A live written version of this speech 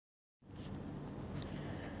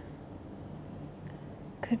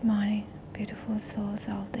Good morning, beautiful souls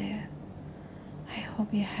out there. I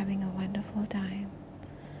hope you're having a wonderful time.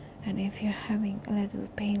 And if you're having a little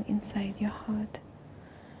pain inside your heart,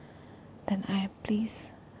 then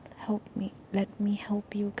please let me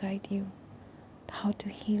help you, guide you how to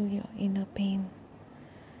heal your inner pain.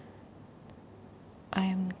 I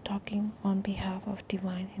am talking on behalf of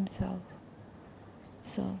Divine Himself.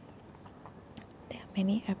 So there are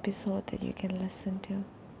many episodes that you can listen to,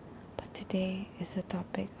 but today is a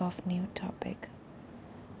new topic,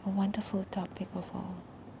 a wonderful topic of all.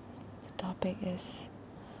 The topic is,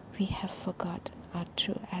 we have forgotten our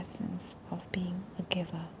true essence of being a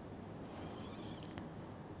giver.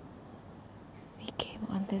 We came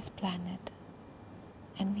on this planet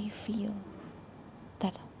and we feel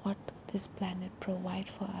that what this planet provides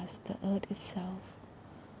for us, the earth itself,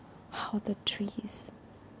 how the trees,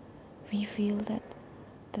 we feel that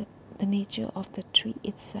the nature of the tree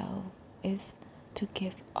itself is to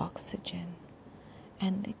give oxygen,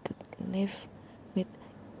 and they could live with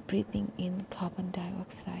breathing in carbon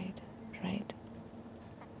dioxide, right?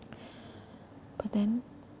 But then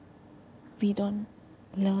we don't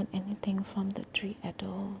learn anything from the tree at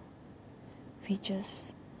all. We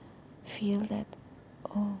just feel that,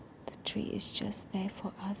 oh, the tree is just there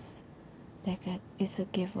for us. That is a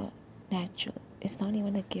giver, natural. It's not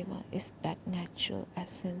even a giver, it's that natural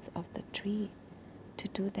essence of the tree to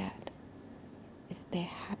do that. It's their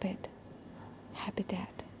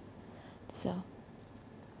habitat. So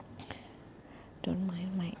don't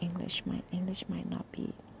mind my English. My English might not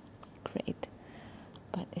be great,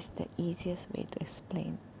 but it's the easiest way to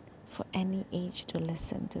explain for any age to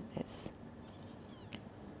listen to this.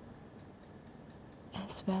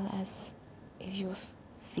 As well as if you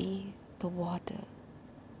see the water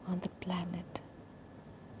on the planet,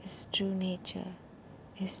 its true nature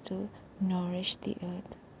is to nourish the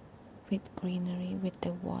earth with greenery, with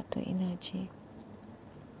the water energy.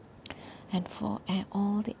 And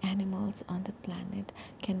all the animals on the planet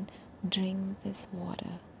can drink this water,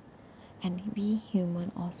 and we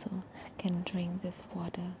human also can drink this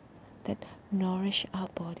water that nourish our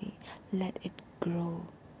body, let it grow.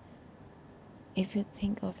 If you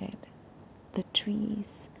think of it, the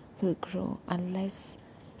trees will grow unless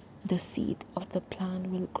the seed of the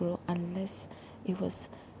plant will grow unless it was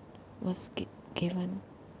given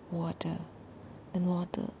water. Then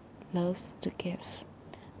water loves to give,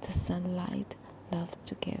 the sunlight loves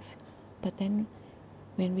to give. But then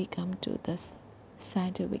when we come to this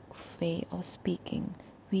scientific way of speaking,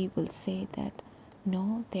 we will say that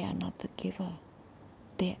no, they are not the giver.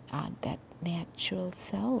 They are that natural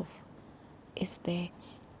self. Is the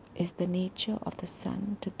nature of the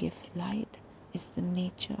sun to give light. It's the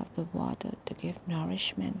nature of the water to give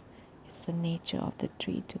nourishment. It's the nature of the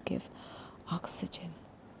tree to give oxygen.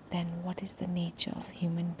 Then what is the nature of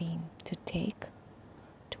human being? To take,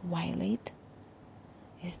 to violate?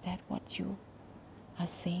 Is that what you are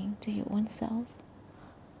saying to your own self?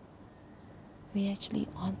 We actually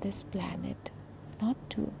on this planet not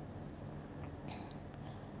to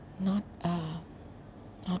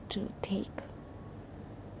take,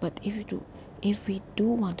 but if we do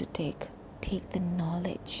want to take the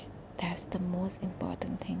knowledge. That's the most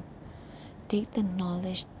important thing. Take the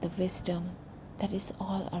knowledge, the wisdom that is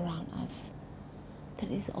all around us,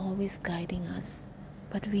 that is always guiding us.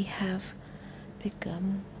 But we have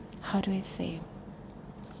become,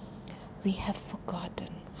 we have forgotten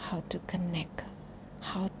how to connect,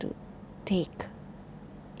 how to take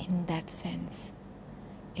in that sense.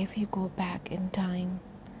 If you go back in time,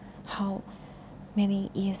 how many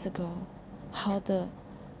years ago, how the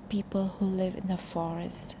people who live in the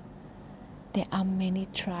forest, there are many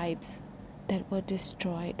tribes that were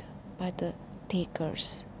destroyed by the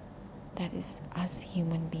takers. That is us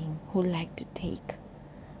human beings who like to take,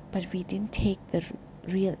 but we didn't take the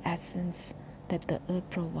real essence that the earth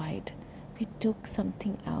provide. We took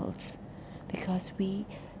something else because we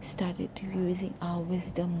started using our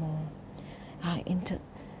wisdom more, our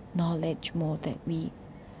knowledge more, that we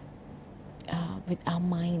with our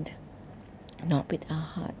mind, not with our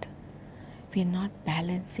heart. We are not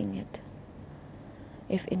balancing it.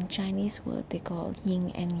 If in Chinese word they call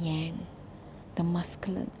yin and yang, the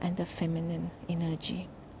masculine and the feminine energy.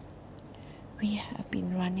 We have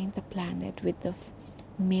been running the planet with the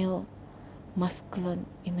male masculine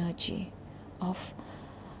energy of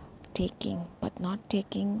taking, but not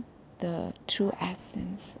taking the true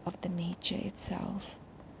essence of the nature itself.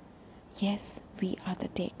 Yes, we are the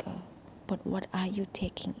taker, but what are you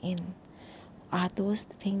taking in? Are those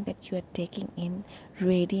things that you are taking in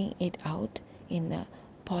radiating it out in a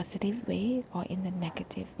positive way or in the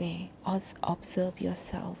negative way? Observe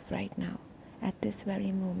yourself right now at this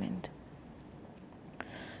very moment.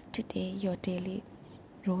 Today, your daily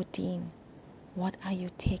routine, what are you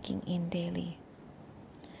taking in daily?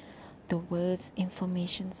 The words,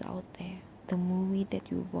 informations out there, the movie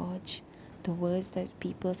that you watch, the words that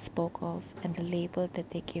people spoke of, and the label that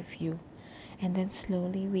they give you. And then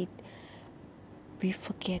slowly we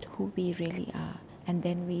forget who we really are, and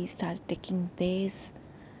then we start taking this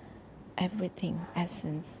everything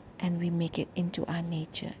essence and we make it into our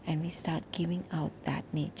nature, and we start giving out that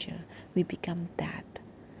nature. We become that.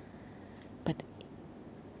 But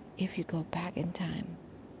if you go back in time,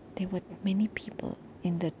 there were many people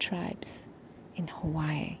in the tribes in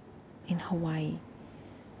Hawaii.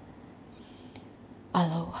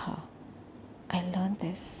 Aloha. I learned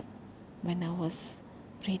this when I was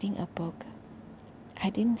reading a book.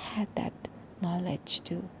 I didn't have that knowledge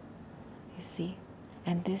too, you see.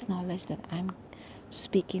 And this knowledge that I'm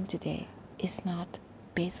speaking today is not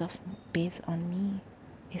based on me.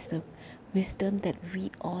 It's the wisdom that we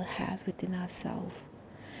all have within ourselves.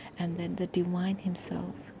 And then the divine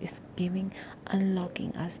himself is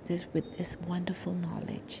unlocking us with this wonderful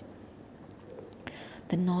knowledge.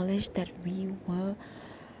 The knowledge that we were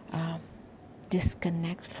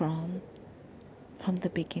disconnect from the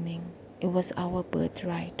beginning. It was our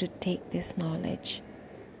birthright to take this knowledge.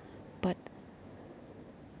 But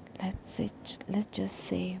let's just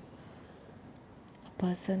say a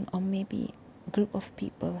person or maybe a group of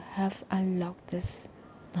people have unlocked this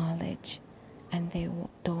knowledge, and they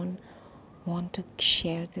don't want to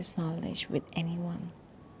share this knowledge with anyone.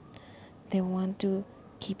 They want to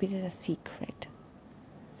keep it a secret,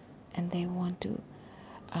 and they want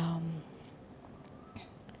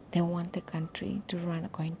the country to run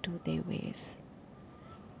according to their ways.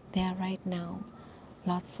 There are right now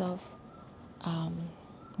lots of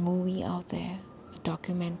movie out there,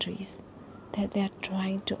 documentaries, that they are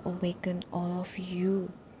trying to awaken all of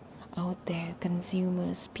you out there,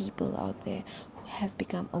 consumers, people out there who have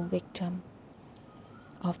become a victim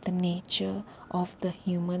of the nature of the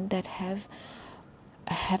human, that have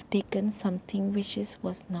taken something which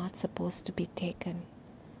was not supposed to be taken.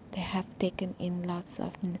 They have taken in lots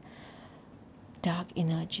of dark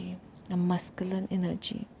energy, a masculine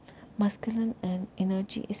energy. Masculine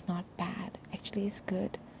energy is not bad, actually it's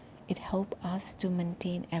good. It helps us to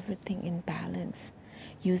maintain everything in balance,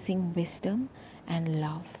 using wisdom and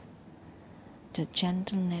love, the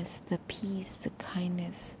gentleness, the peace, the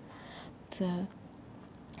kindness, the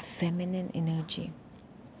feminine energy.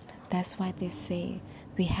 That's why they say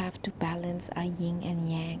we have to balance our yin and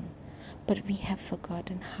yang, but we have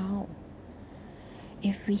forgotten how.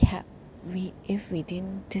 If we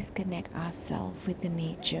didn't disconnect ourselves with the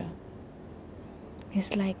nature,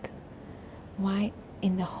 it's like, why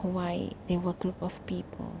in the Hawaii there were a group of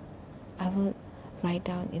people. I will write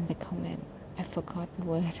down in the comment. I forgot the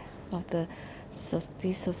word of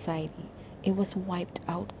this society. It was wiped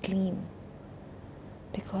out clean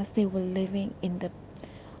because they were living in the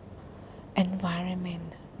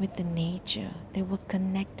environment with the nature. They were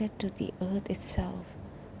connected to the earth itself,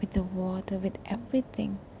 with the water, with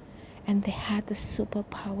everything, and they had the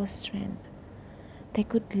superpower strength. They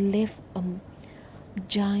could lift a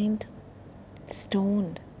giant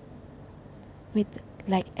stone with,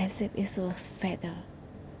 like, as if it's a feather.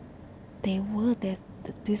 They were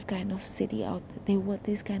this kind of city out there. They were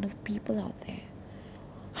this kind of people out there.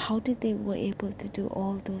 How did they were able to do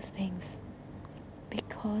all those things?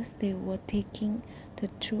 Because they were taking the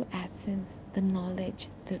true essence, the knowledge.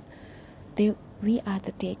 We are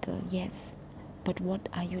the taker, yes, but what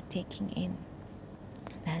are you taking in?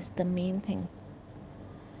 That's the main thing.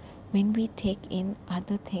 When we take in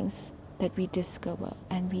other things that we discover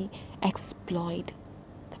and we exploit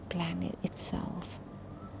the planet itself,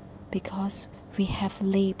 because we have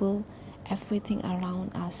labeled everything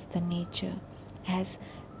around us, the nature, as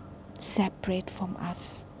separate from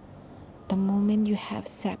us. The moment you have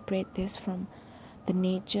separate this from the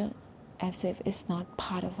nature as if it's not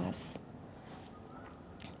part of us,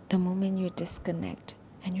 the moment you disconnect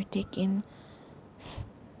and you take in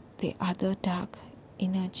the other dark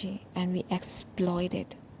energy and we exploit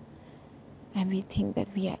it, and we think that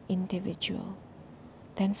we are individual,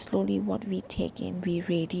 then slowly what we take in, we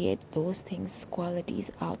radiate those things,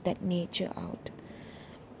 qualities out, that nature out,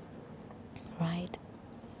 right?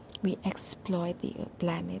 We exploit the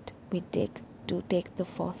planet. We dig to take the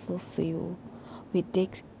fossil fuel. We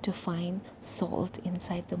dig to find salt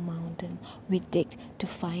inside the mountain. We dig to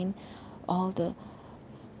find all the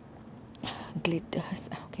glitters.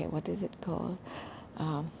 Okay, what is it called?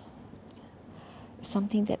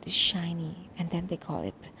 Something that is shiny, and then they call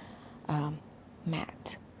it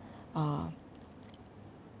matte.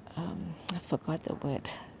 I forgot the word.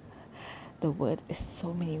 The word is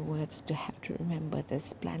so many words to have to remember.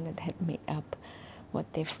 This planet had made up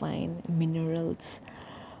what they find, minerals,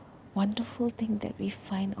 wonderful thing that we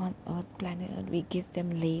find on Earth, planet Earth. We give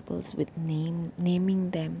them labels with naming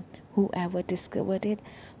them. Whoever discovered it,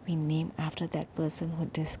 we name after that person who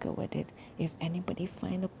discovered it. If anybody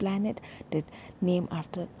find a planet, they name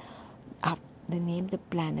they name the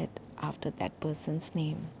planet after that person's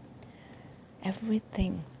name.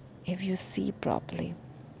 Everything, if you see properly,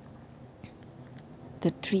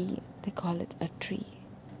 the tree, they call it a tree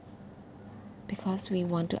because we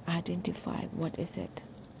want to identify what is it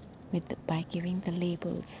by giving the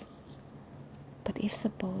labels. But if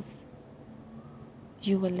suppose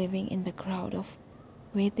you were living in the crowd of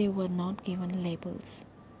where they were not given labels,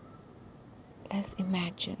 let's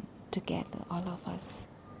imagine together, all of us,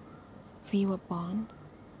 we were born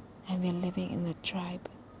and we're living in a tribe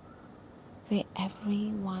where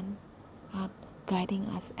everyone are guiding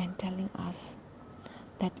us and telling us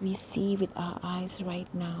that we see with our eyes right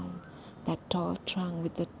now, that tall trunk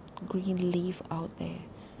with the green leaf out there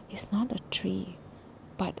is not a tree,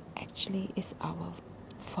 but actually is our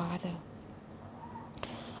Father.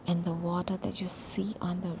 And the water that you see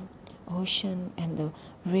on the ocean and the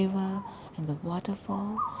river and the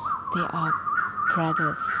waterfall, they are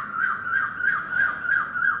brothers.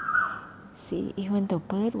 See, even the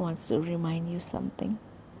bird wants to remind you something.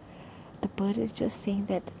 The bird is just saying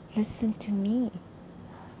that, listen to me.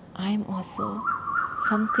 I'm also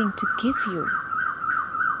something to give you.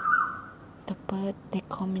 The bird, they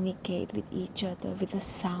communicate with each other with the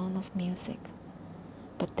sound of music.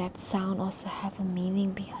 But that sound also have a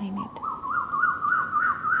meaning behind it.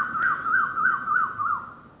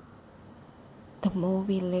 The more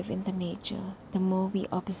we live in the nature, the more we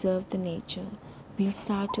observe the nature, we'll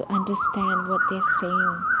start to understand what they're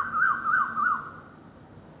saying.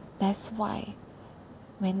 That's why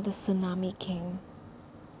when the tsunami came,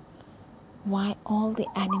 why all the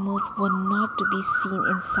animals were not to be seen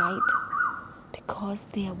in sight, because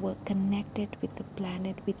they were connected with the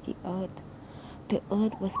planet, with the earth. The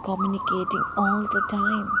earth was communicating all the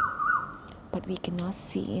time, but we cannot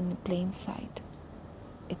see in plain sight.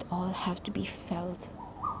 It all have to be felt.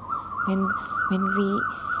 When we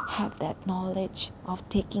have that knowledge of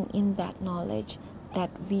taking in that knowledge that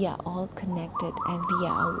we are all connected and we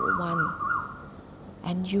are one,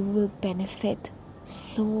 and you will benefit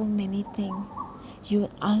so many things. You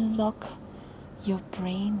unlock your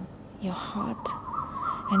brain, your heart,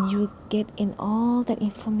 and you get in all the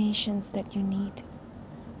informations that you need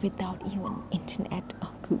without even internet or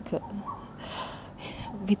Google,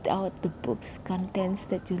 without the books contents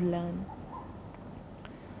that you learn.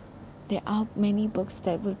 There are many books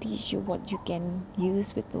that will teach you what you can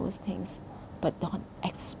use with those things, but don't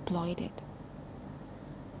exploit it.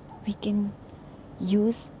 We can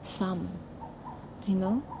use some,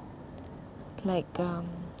 like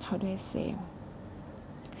how do I say,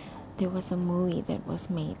 there was a movie that was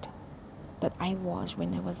made that I watched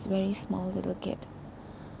when I was very small little kid.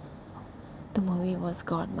 The movie was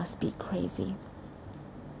God Must Be Crazy.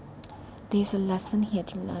 There's a lesson here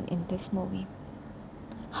to learn in this movie.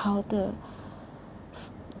 How the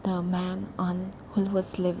man who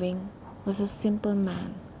was living was a simple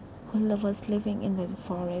man who was living in the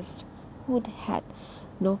forest, who had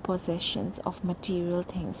no possessions of material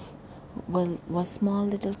things, was small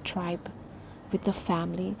little tribe with a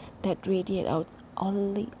family that radiated out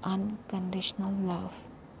only unconditional love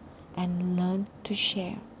and learned to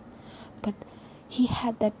share. But he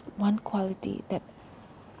had that one quality that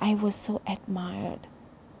I was so admired,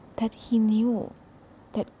 that he knew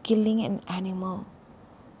that killing an animal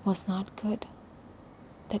was not good.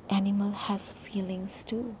 That animal has feelings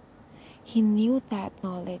too. He knew that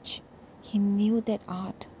knowledge. He knew that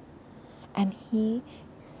art. And he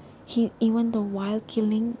even though while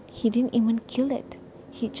killing, he didn't even kill it.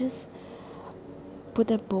 He just put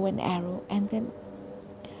a bow and arrow and then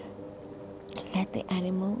let the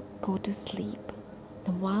animal go to sleep.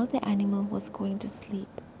 And while the animal was going to sleep,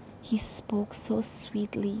 he spoke so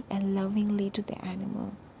sweetly and lovingly to the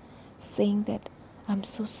animal, saying that, I'm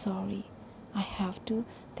so sorry.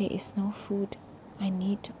 There is no food. I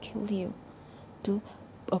need to kill you to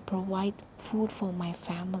provide food for my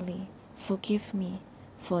family. Forgive me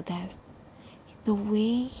for that. The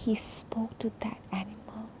way he spoke to that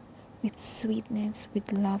animal with sweetness,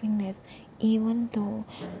 with lovingness, even though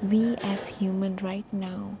we as human right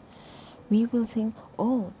now, we will think,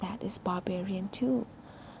 oh, that is barbarian too.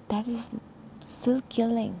 That is still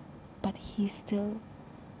killing. But he still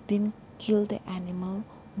didn't kill the animal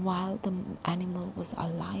while the animal was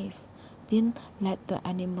alive. Didn't let the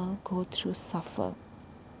animal go through suffer.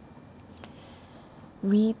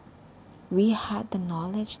 we had the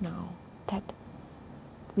knowledge now that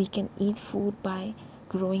we can eat food by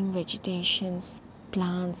growing vegetations,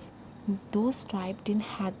 plants. Those tribes didn't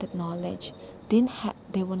have the knowledge.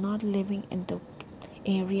 They were not living in the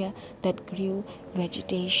area that grew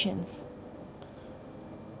vegetations.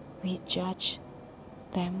 We judge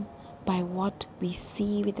them by what we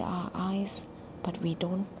see with our eyes, but we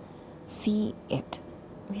don't see it.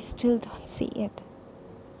 We still don't see it.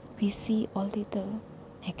 We see only the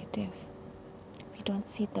negative. We don't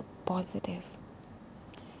see the positive.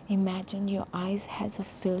 Imagine your eyes has a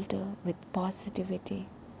filter with positivity,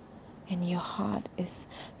 and your heart is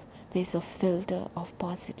there's a filter of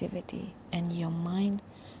positivity, and your mind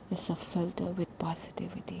is a filter with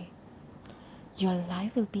positivity. Your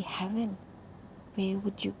life will be heaven. Where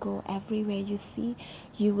would you go? Everywhere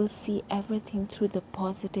you will see everything through the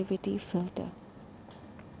positivity filter.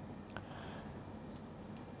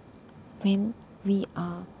 When we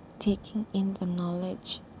are taking in the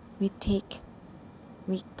knowledge, we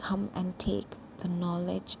come and take the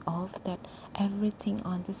knowledge of that everything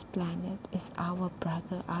on this planet is our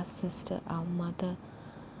brother, our sister, our mother,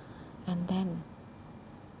 and then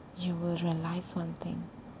you will realize one thing: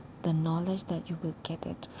 the knowledge that you will get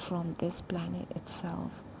it from this planet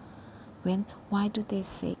itself. Why do they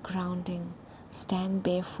say grounding? Stand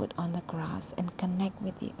barefoot on the grass and connect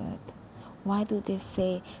with the earth. Why do they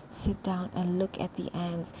say sit down and look at the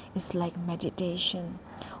ants? It's like meditation.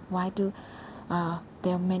 Why do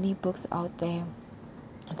there are many books out there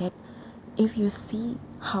that if you see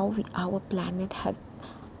how our planet have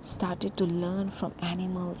started to learn from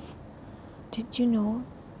animals. Did you know?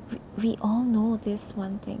 We all know this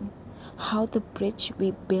one thing. How the bridge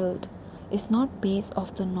we build is not based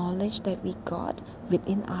off the knowledge that we got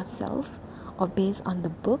within ourselves or based on the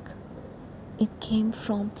book. It came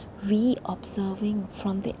from we observing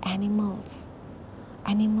from the animals.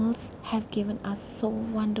 Animals have given us so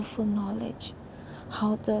wonderful knowledge.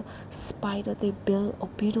 How the spider they build a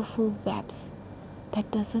beautiful webs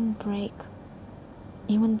that doesn't break.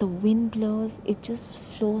 Even the wind blows, it just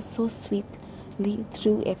flows so sweetly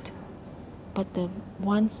through it. But the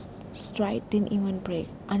one stride didn't even break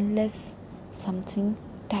unless something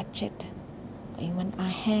touch it. Even a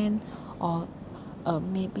hand or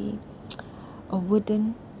maybe a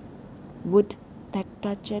wood that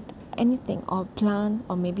touch it, anything, or plant,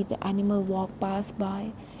 or maybe the animal walk past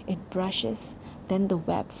by, it brushes, then the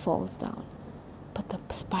web falls down. But the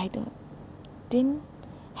spider didn't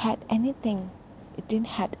had anything. It didn't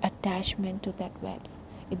had attachment to that webs.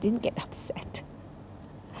 It didn't get upset.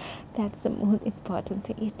 That's the most important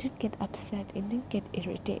thing. It didn't get upset. It didn't get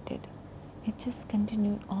irritated. It just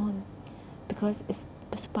continued on because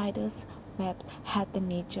spider's webs had the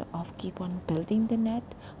nature of keep on building the net,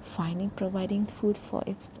 providing food for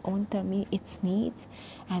its own tummy, its needs,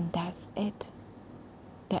 and that's it.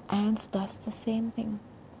 The ants does the same thing.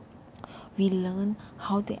 We learn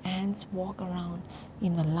how the ants walk around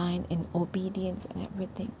in a line in obedience and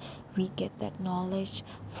everything. We get that knowledge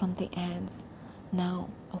from the ants. Now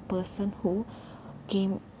a person who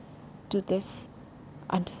came to this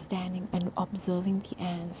understanding and observing the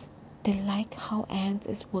ants, they like how ants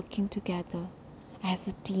is working together as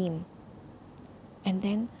a team. And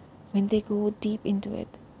then when they go deep into it,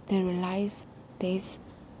 they realize there's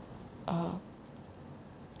a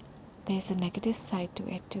negative side to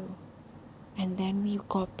it too. And then we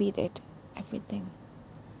copied it, everything.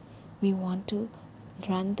 We want to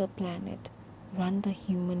run the planet, run the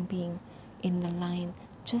human being in the line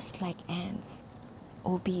just like ants,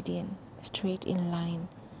 obedient, straight in line.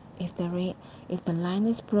 If the line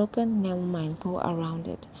is broken, never mind, go around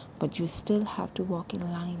it, but you still have to walk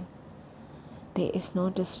in line. There is no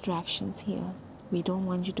distractions here. We don't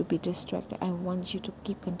want you to be distracted. I want you to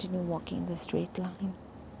continue walking in the straight line.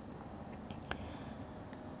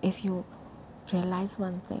 If you realize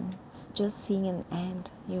one thing, just seeing an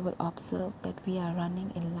ant, you will observe that we are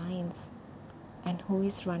running in lines. And who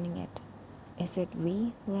is running it? Is it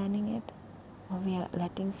we running it? Or we are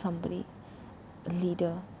letting somebody, a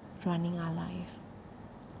leader, running our life?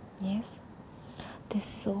 Yes? There's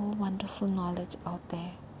so wonderful knowledge out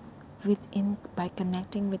there by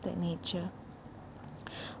connecting with the nature.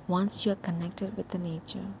 Once you are connected with the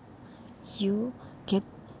nature, you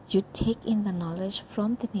take in the knowledge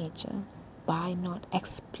from the nature by not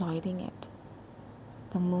exploiting it.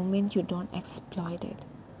 The moment you don't exploit it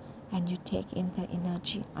and you take in the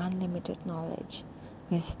energy, unlimited knowledge,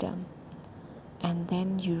 wisdom, and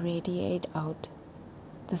then you radiate out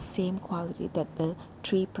the same quality that the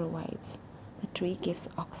tree provides. The tree gives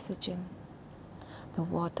oxygen, the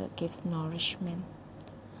water gives nourishment,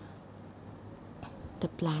 The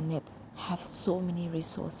planets have so many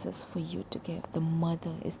resources for you to give. The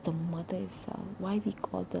mother is the mother itself. Why we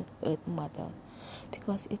call the earth mother?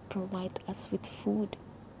 Because it provides us with food,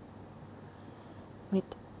 with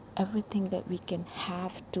everything that we can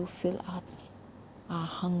have to fill our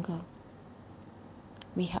hunger.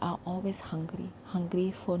 We are always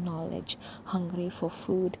hungry for knowledge, hungry for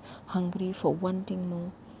food, hungry for wanting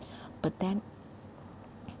more. But then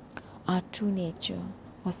our true nature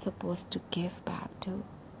was supposed to give back too,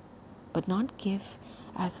 but not give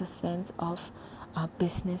as a sense of a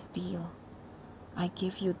business deal. I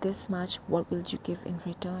give you this much, what will you give in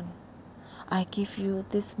return? I give you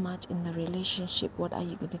this much in the relationship, what are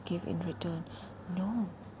you going to give in return? No,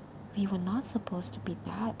 we were not supposed to be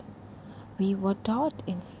that. We were taught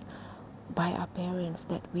by our parents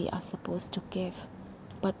that we are supposed to give.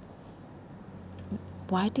 But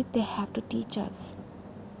why did they have to teach us?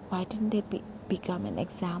 Why didn't they become an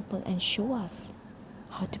example and show us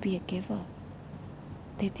how to be a giver?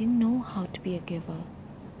 They didn't know how to be a giver.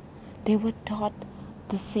 They were taught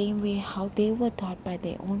the same way how they were taught by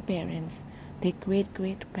their own parents, their great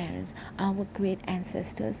parents, our great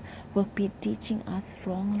ancestors were teaching us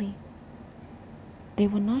wrongly. They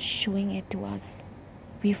were not showing it to us.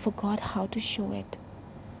 We forgot how to show it.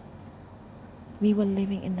 We were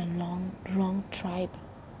living in the wrong tribe.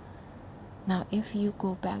 Now if you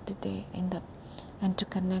go back today and to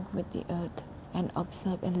connect with the earth and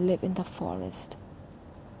observe and live in the forest,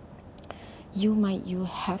 you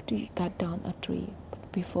have to cut down a tree.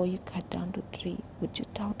 But before you cut down the tree, would you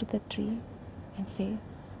talk to the tree and say,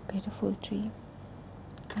 beautiful tree,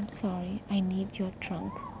 I'm sorry, I need your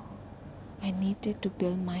trunk. I needed to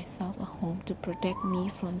build myself a home to protect me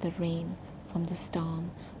from the rain, from the storm,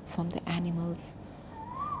 from the animals.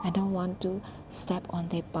 I don't want to step on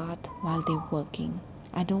their path while they're working.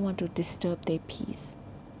 I don't want to disturb their peace.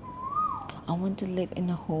 I want to live in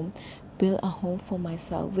a home, build a home for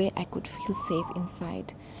myself where I could feel safe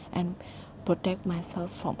inside and protect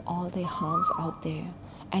myself from all the harms out there.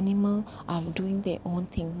 Animals are doing their own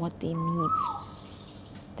thing, what they need.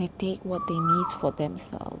 They take what they need for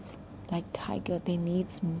themselves. Like tiger, they need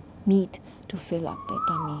meat to fill up their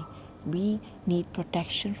tummy. We need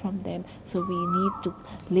protection from them, so we need to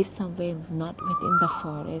live somewhere not within the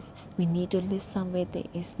forest. We need to live somewhere there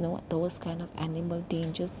is no those kind of animal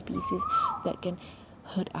danger species that can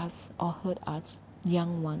hurt us or hurt us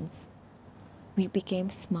young ones. We became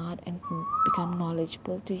smart and become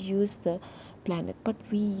knowledgeable to use the planet, but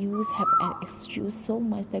we have an excuse so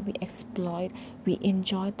much that we exploit. We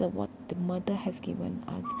enjoy what the mother has given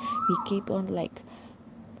us. We keep on like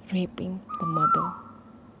raping the mother.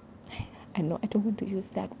 I know I don't want to use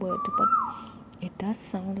that word, but it does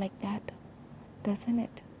sound like that, doesn't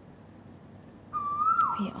it?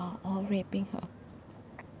 We are all raping her.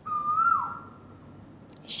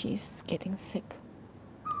 She's getting sick.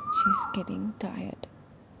 She's getting tired.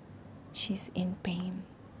 She's in pain.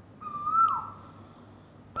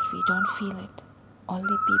 But we don't feel it.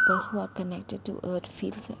 Only people who are connected to earth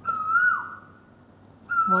feels it.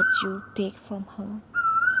 What you take from her,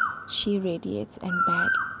 she radiates and back.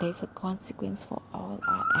 There's a consequence for all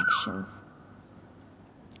our actions.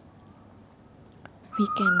 We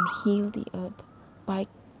can heal the earth by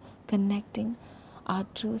connecting our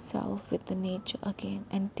true self with the nature again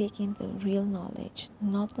and taking the real knowledge,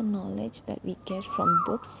 not the knowledge that we get from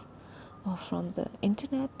books or from the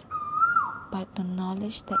internet, but the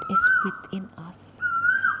knowledge that is within us,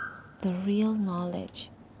 the real knowledge.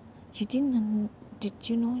 Did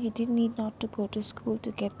you know you didn't need not to go to school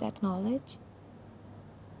to get that knowledge?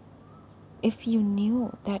 If you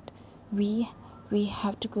knew that we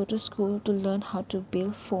have to go to school to learn how to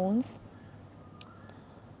build phones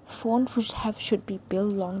should be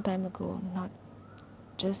built long time ago, not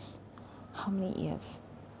just how many years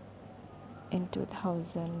in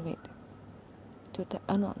 2000 wait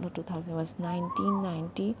no 2000 was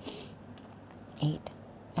 1998.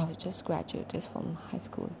 I was just graduated from high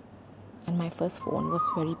school and my first phone was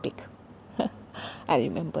very big. I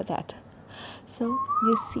remember that. So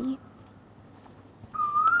you see,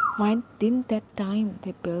 why didn't that time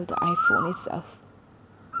they build the iPhone itself?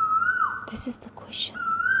 This is the question.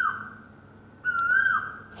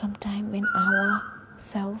 Sometime when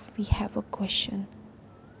ourselves we have a question,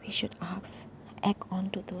 we should act on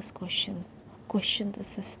to those questions, question the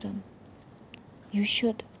system. You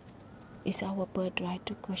should. It's our birthright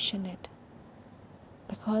to question it.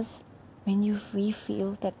 Because when we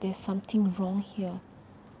feel that there's something wrong here,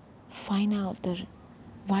 find out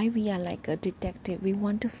why we are like a detective. We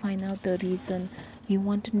want to find out the reason. We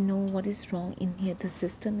want to know what is wrong in here. The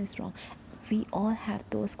system is wrong. We all have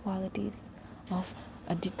those qualities of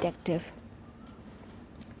a detective.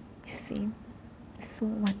 You see, it's so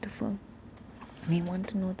wonderful. We want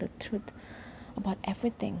to know the truth about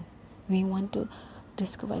everything. We want to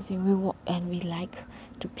discover things. And we like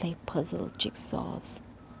to play puzzle jigsaws,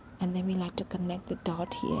 and then we like to connect the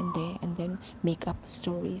dot here and there, and then make up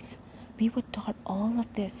stories. We were taught all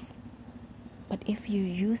of this, but if you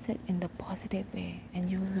use it in the positive way, and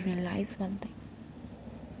you will realize one thing,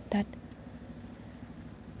 that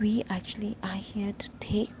we actually are here to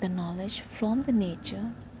take the knowledge from the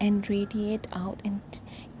nature and radiate out and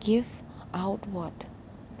give out what?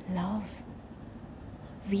 Love.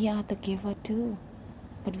 We are the giver too,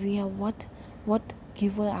 but we are what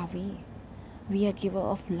giver are we? We are giver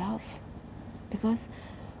of love. Because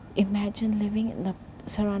imagine living in the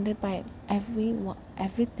surrounded by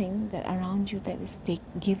everything that around you that is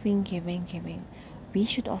giving. We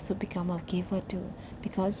should also become a giver too,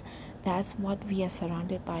 because that's what we are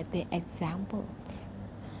surrounded by, the examples.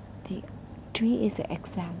 The tree is an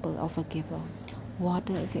example of a giver.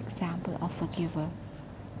 Water is an example of a giver.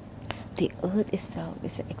 The earth itself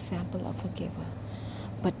is an example of a giver.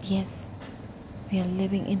 But yes, we are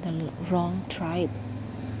living in the wrong tribe.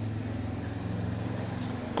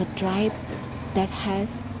 The tribe that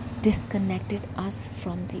has disconnected us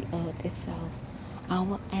from the earth itself.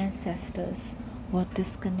 Our ancestors were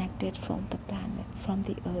disconnected from the planet, from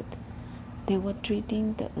the earth. They were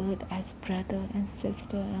treating the earth as brother and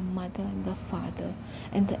sister and mother and the father,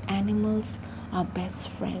 and the animals are best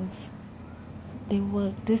friends. They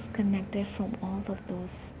were disconnected from all of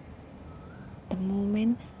those. The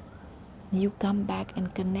moment you come back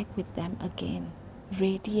and connect with them again,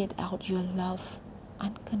 radiate out your love,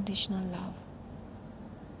 unconditional love.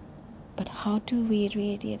 But how do we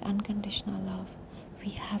radiate unconditional love?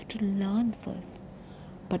 We have to learn first,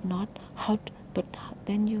 but not how to,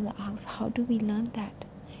 then you ask, how do we learn that?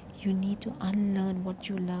 You need to unlearn what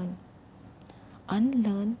you learn.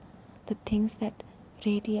 Unlearn the things that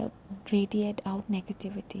radiate out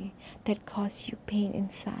negativity, that cause you pain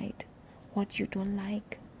inside, what you don't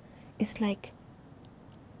like. It's like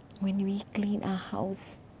when we clean our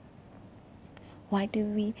house. Why do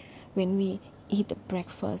we, when we eat the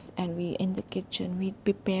breakfast and we in the kitchen, we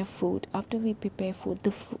prepare food? After we prepare food,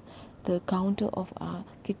 the counter of our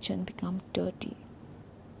kitchen become dirty.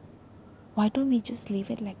 Why don't we just leave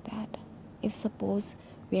it like that? If suppose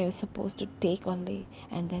we are supposed to take only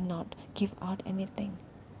and then not give out anything.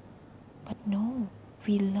 But no,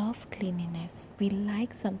 we love cleanliness. We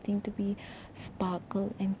like something to be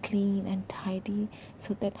sparkle and clean and tidy,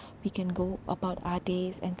 so that we can go about our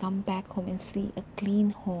days and come back home and see a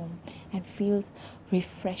clean home and feels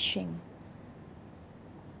refreshing.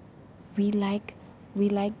 We like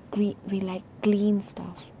clean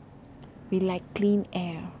stuff. We like clean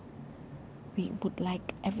air. We would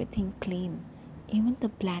like everything clean. Even the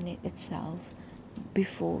planet itself,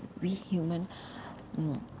 before we human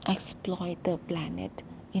exploit the planet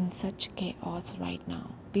in such chaos right now.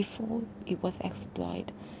 Before it was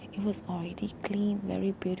exploited, it was already clean,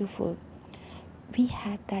 very beautiful. We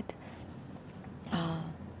had that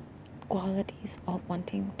qualities of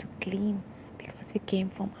wanting to clean because it came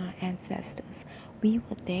from our ancestors. We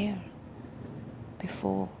were there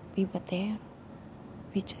before. We were there.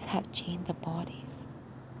 We just have changed the bodies.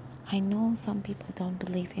 I know some people don't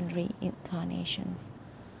believe in reincarnations.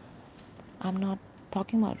 I'm not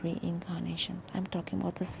talking about reincarnations. I'm talking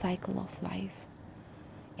about the cycle of life.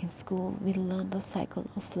 In school, we learn the cycle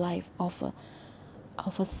of life of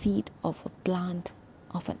a seed, of a plant,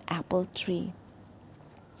 of an apple tree.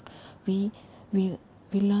 We we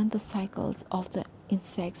we learn the cycles of the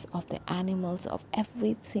insects, of the animals, of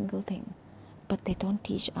every single thing. But they don't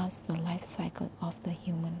teach us the life cycle of the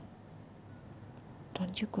human.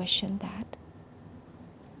 Don't you question that?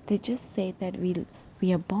 They just say that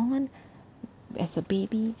we are born as a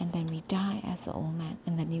baby and then we die as an old man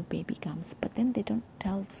and the new baby comes, but then they don't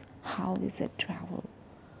tell us how is it travel.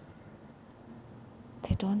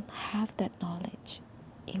 They don't have that knowledge.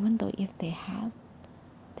 Even though if they have,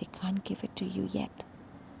 they can't give it to you yet,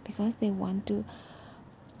 because they want to,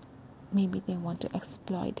 maybe they want to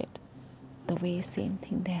exploit it, the way same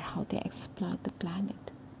thing they how they exploit the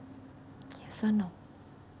planet. Yes or no?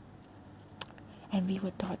 And we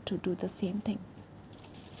were taught to do the same thing,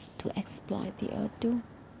 to exploit the earth too.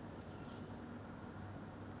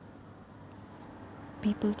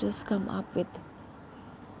 People just come up with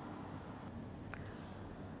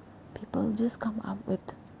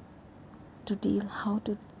to deal, how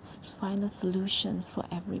to find a solution for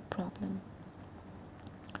every problem.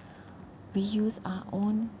 We use our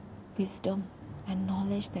own wisdom and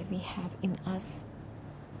knowledge that we have in us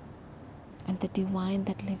and the divine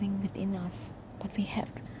that living within us, but we have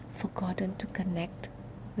forgotten to connect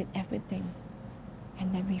with everything,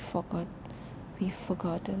 and then we've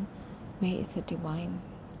forgotten where is the divine.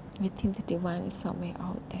 We think the divine is somewhere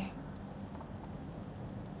out there.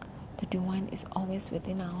 The divine is always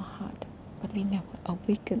within our heart, but we never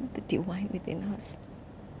awaken the divine within us.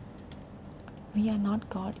 We are not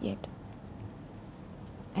God yet.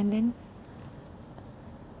 And then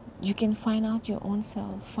you can find out your own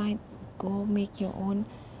self. Go make your own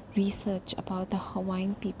research about the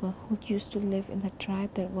Hawaiian people who used to live in the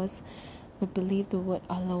tribe that was the believe the word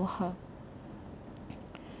aloha.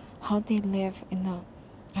 How they live in the,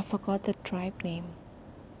 I forgot the tribe name,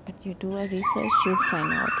 but you do a research, you'll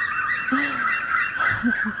find out.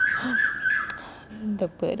 The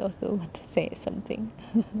bird also want to say something,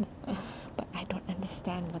 but I don't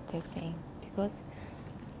understand what they're saying because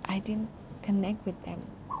I didn't connect with them.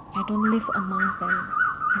 I don't live among them.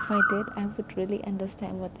 If I did, I would really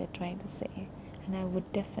understand what they're trying to say, and I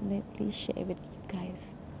would definitely share with you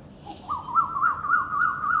guys.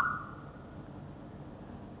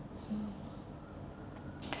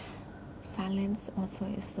 Silence also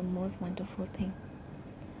is the most wonderful thing.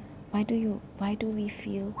 Why do we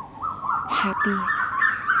feel happy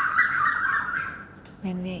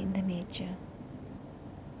when we are in the nature?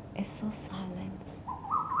 It's so silent.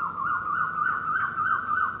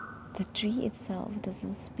 The tree itself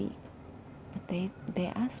doesn't speak, but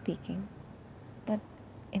they are speaking, but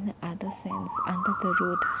in the other sense, under the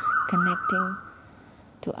root, connecting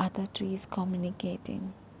to other trees,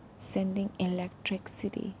 communicating, sending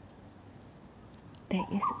electricity. There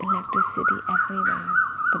is electricity everywhere,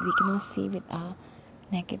 but we cannot see with our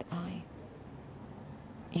naked eye.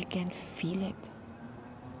 You can feel it.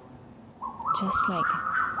 Just like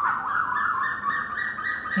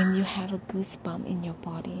when you have a goosebump in your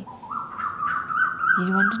body. You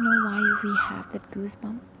want to know why we have that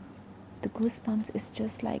goosebump? The goosebumps is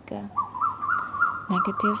just like a not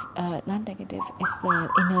negative, it's the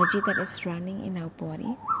energy that is running in our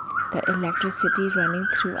body, the electricity running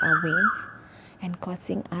through our veins and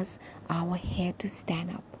causing our hair to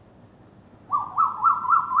stand up.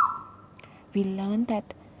 We learned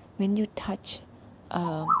that when you touch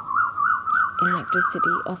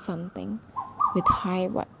electricity or something with high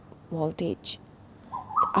voltage,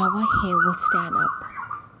 our hair will stand up.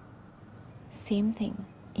 Same thing,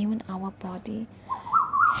 even our body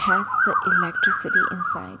has the electricity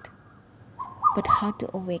inside. But how to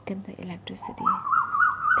awaken the electricity?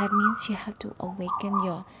 That means you have to awaken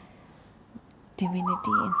your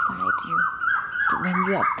divinity inside you when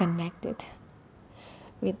you are connected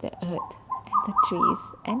with the earth and the trees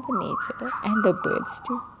and the nature and the birds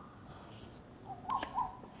too.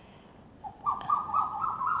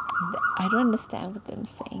 I don't understand what I'm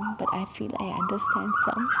saying, but I feel I understand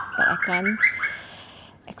some, but I can't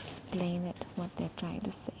explain it, what they're trying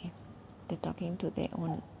to say. They're talking to their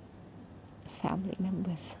own family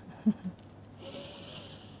members.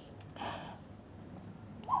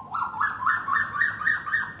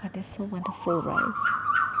 But it's so wonderful, right?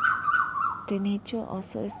 The nature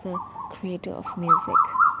also is the creator of music.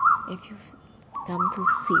 If you come to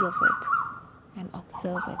see of it and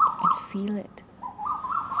observe it and feel it.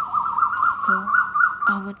 So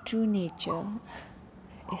our true nature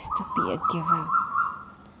is to be a giver.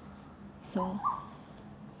 So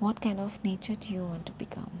what kind of nature do you want to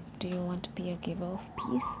become? Do you want to be a giver of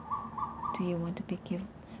peace? Do you want to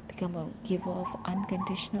become a giver of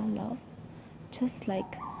unconditional love? Just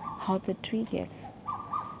like how the tree gives.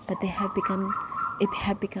 But it have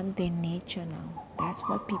become their nature now. That's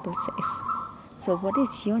what people say. So what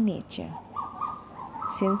is your nature?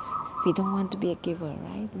 Since we don't want to be a giver,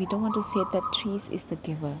 right? We don't want to say that trees is the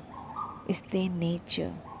giver. It's their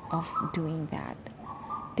nature of doing that.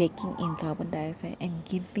 Taking in carbon dioxide and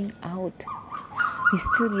giving out. We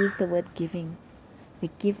still use the word giving. We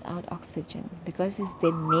give out oxygen because it's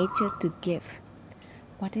their nature to give.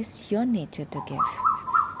 What is your nature to give?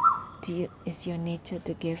 Is your nature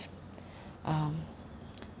to give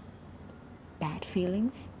bad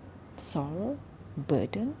feelings, sorrow,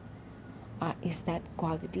 burden? Is that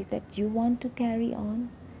quality that you want to carry on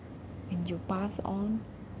when you pass on,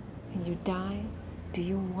 when you die? Do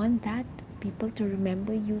you want that people to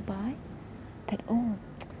remember you by? That, oh,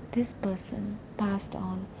 this person passed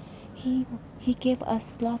on. He gave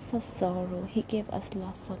us lots of sorrow. He gave us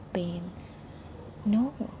lots of pain.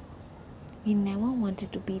 No, we never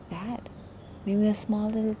wanted to be that. When we were small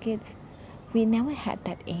little kids, we never had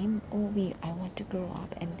that aim. I want to grow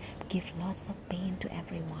up and give lots of pain to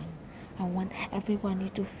everyone. I want everyone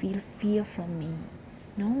to feel fear from me.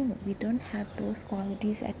 No, we don't have those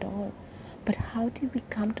qualities at all. But how did we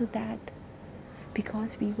come to that?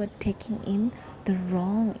 because we were taking in the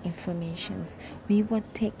wrong informations. We were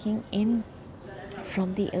taking in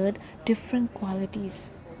from the earth different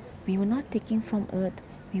qualities. We were not taking from earth,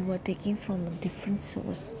 we were taking from a different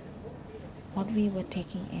source. What we were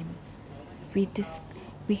taking in,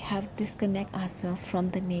 we have disconnect ourselves from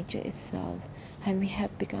the nature itself, and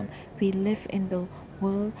we live in the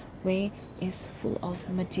world where is full of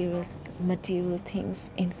material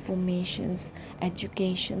things, informations,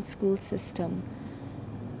 education, school system,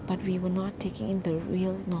 but we were not taking in the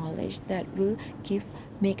real knowledge that will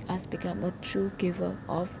make us become a true giver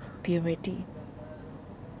of purity.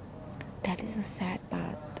 That is a sad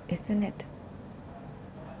part, isn't it?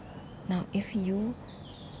 Now,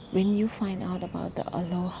 when you find out about the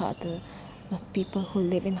aloha, the people who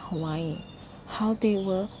live in Hawaii, how they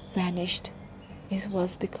were vanished, it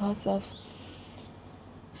was because of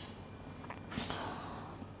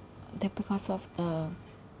the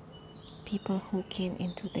people who came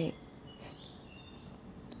into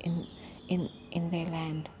in their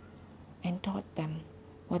land and taught them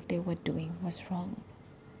what they were doing was wrong,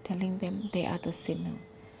 telling them they are the sinner.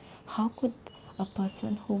 How could a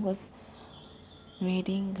person who was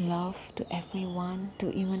radiating love to everyone,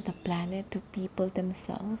 to even the planet, to people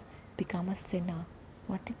themselves, become a sinner?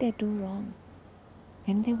 What did they do wrong?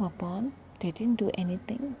 When they were born, they didn't do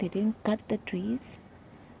anything. They didn't cut the trees.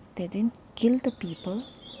 They didn't kill the people.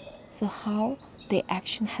 So how their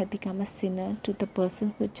action had become a sinner to the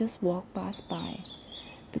person who just walked past by?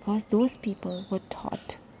 Because those people were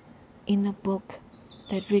taught in a book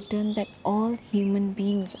that written that all human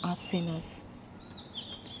beings are sinners.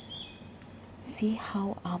 See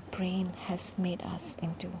how our brain has made us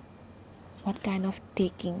into. What kind of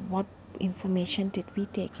what information did we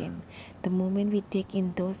take in? The moment we take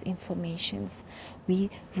in those informations, we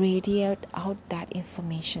radiate out that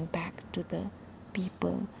information back to the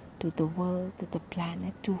people, to the world, to the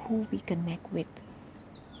planet, to who we connect with.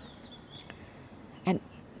 And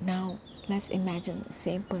now let's imagine the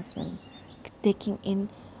same person taking in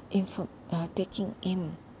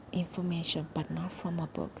information, but not from a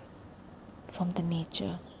book, from the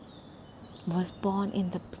nature, was born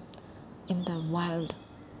in the wild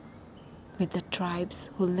with the tribes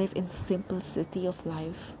who live in simplicity of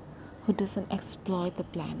life, who doesn't exploit the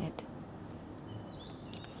planet.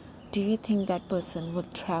 Do you think that person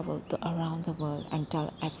would travel around the world and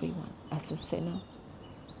tell everyone as a sinner?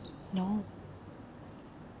 No.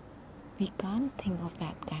 We can't think of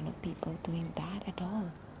that kind of people doing that at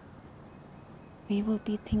all. We will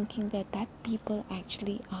be thinking that people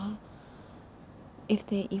actually are, if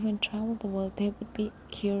they even travel the world, they would be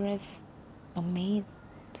curious, amazed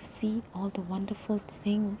to see all the wonderful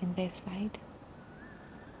thing in their sight.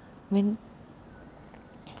 When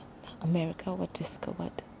America was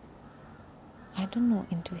discovered, I don't know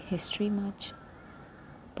into history much,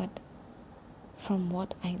 but from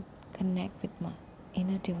what I connect with my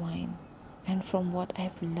inner divine, and from what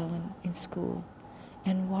I've learned in school,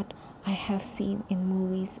 and what I have seen in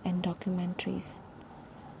movies and documentaries,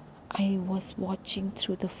 I was watching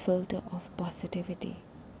through the filter of positivity.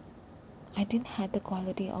 I didn't have the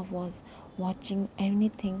quality of was watching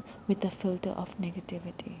anything with the filter of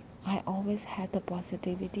negativity. I always had the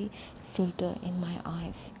positivity filter in my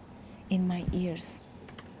eyes, in my ears.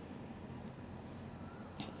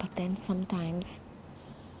 But then sometimes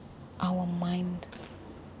our mind,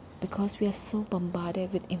 because we are so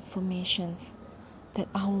bombarded with informations, that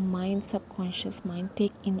our mind, subconscious mind,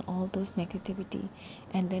 take in all those negativity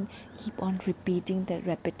and then keep on repeating the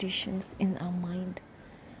repetitions in our mind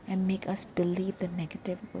and make us believe the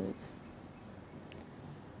negative words.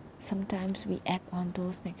 Sometimes we act on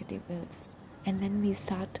those negative words, and then we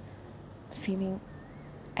start feeling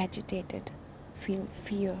agitated, feel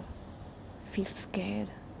fear, feel scared,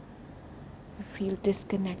 feel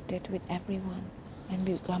disconnected with everyone, and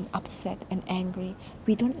we become upset and angry.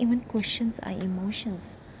 We don't even question our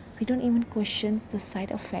emotions. We don't even question the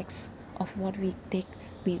side effects of what we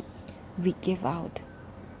give out.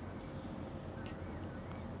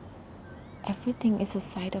 Everything is a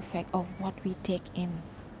side effect of what we take in.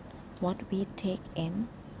 What we take in,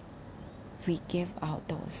 we give out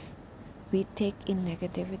those. We take in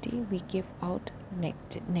negativity, we give out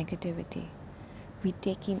negativity. We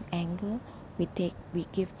take in anger, we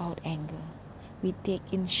give out anger. We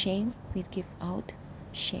take in shame, we give out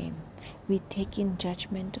shame. We take in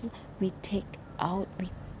judgmental, we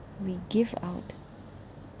give out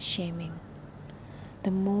shaming. The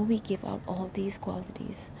more we give out all these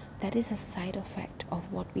qualities, that is a side effect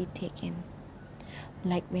of what we take in.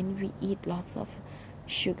 Like when we eat lots of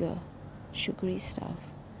sugary stuff,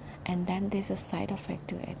 and then there's a side effect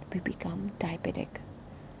to it. We become diabetic.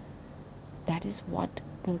 that is what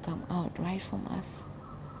will come out right from us.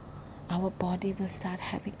 Our body will start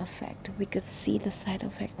having effect. We could see the side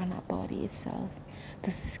effect on our body itself.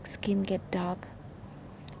 The skin get dark,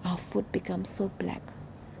 our foot becomes so black.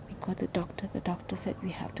 We got the doctor said we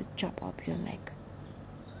have to chop off your leg.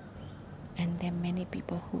 And there are many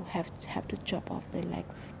people who have to chop off their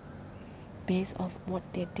legs based off what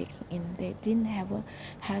they're taking in. They didn't ever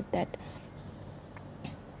had that.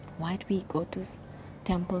 Why do we go to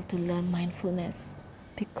temple to learn mindfulness?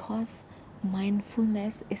 Because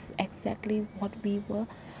mindfulness is exactly what we were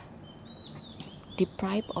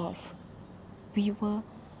deprived of. It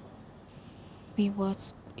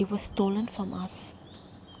was stolen from us,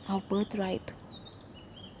 our birthright.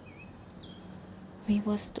 We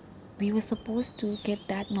were supposed to get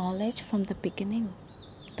that knowledge from the beginning.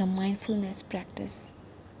 The mindfulness practice,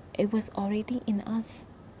 it was already in us.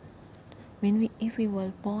 If we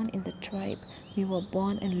were born in the tribe, we were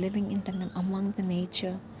born and living among the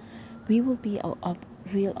nature, we will be a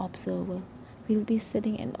real observer. We'll be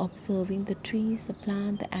sitting and observing the trees, the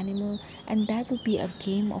plant, the animal, and that would be a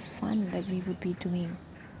game of fun that we would be doing.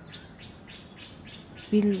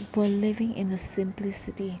 We were living in a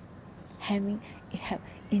simplicity,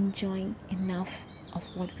 enjoying enough of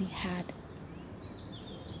what we had.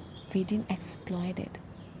 We didn't exploit it.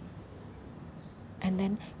 And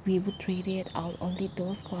then we would radiate out only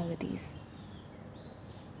those qualities.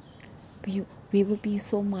 We would be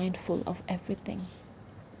so mindful of everything.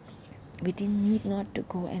 We didn't need not to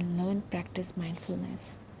go and learn, practice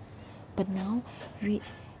mindfulness. But now we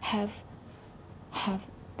have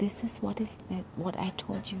this is what I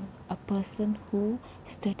told you. A person who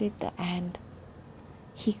studied the ant,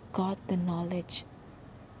 he got the knowledge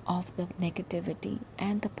of the negativity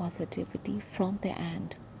and the positivity from the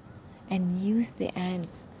ant, and used the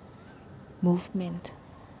ant's movement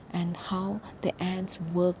and how the ants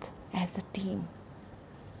work as a team.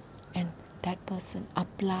 And that person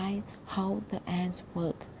applied how the ants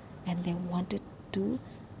work, and they wanted to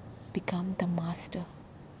become the master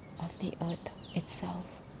of the earth itself,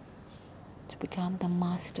 to become the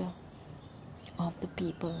master of the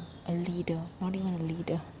people, a leader, not even a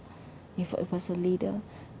leader. If it was a leader,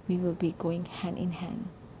 we will be going hand in hand,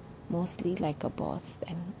 mostly like a boss,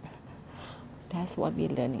 and that's what we're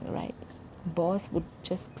learning, right? Boss would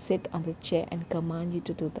just sit on the chair and command you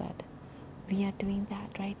to do that. We are doing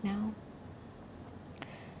that right now.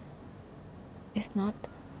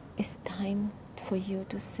 It's time for you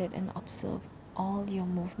to sit and observe all your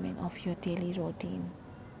movement of your daily routine.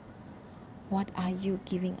 What are you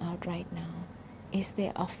giving out right now? Is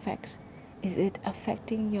there effect? Is it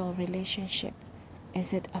affecting your relationship?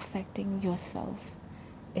 Is it affecting yourself?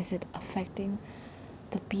 Is it affecting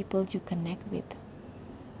the people you connect with?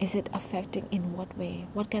 Is it affecting in what way?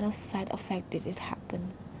 What kind of side effect did it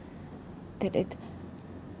happen? Did it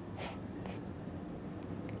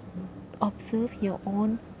observe your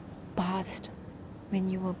own past when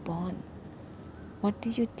you were born? What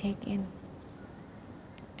did you take in?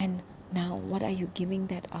 And now what are you giving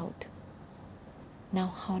that out? Now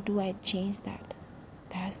how do I change that?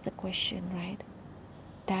 That's the question, right?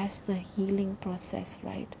 That's the healing process,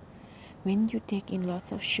 right? When you take in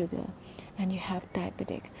lots of sugar and you have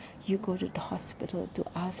diabetic, you go to the hospital to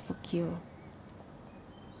ask for cure.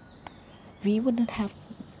 We would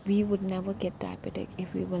never get diabetic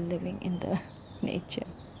if we were living in the nature,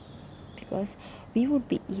 because we would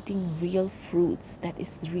be eating real fruits, that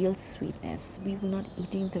is real sweetness. We were not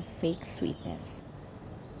eating the fake sweetness.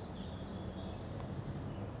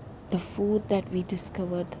 The food that we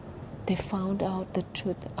discovered, they found out the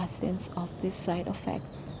truth, essence of these side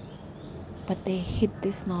effects, but they hid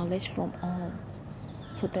this knowledge from all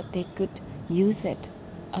so that they could use it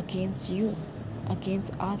against you,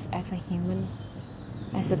 against us as a human,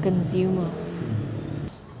 as a consumer.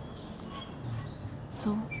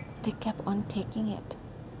 So they kept on taking it.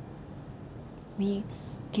 We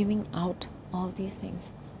giving out all these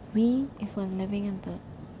things. We, if we're living in the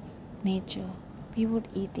nature, we would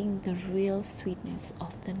eating the real sweetness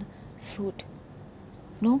of the fruit.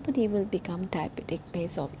 Nobody will become diabetic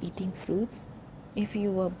based on eating fruits. If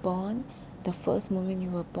you were born, the first moment you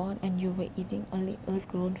were born, and you were eating only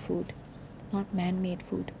earth-grown food, not man-made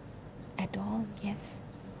food at all, yes.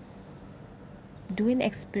 Do an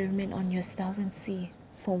experiment on yourself and see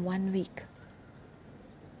for 1 week.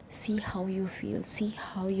 See how you feel. See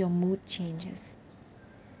how your mood changes.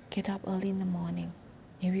 Get up early in the morning.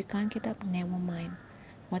 If you can't get up, never mind.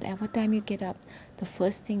 Whatever time you get up, the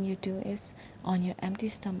first thing you do is, on your empty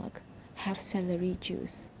stomach, have celery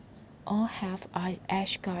juice or have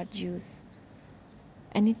ashgar juice.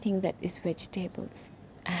 Anything that is vegetables.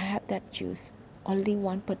 I have that juice, only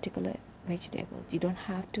one particular vegetables. You don't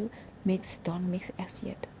have to mix, don't mix as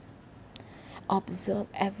yet. Observe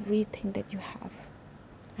everything that you have,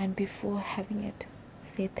 and before having it,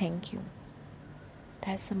 say thank you.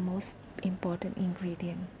 That's the most important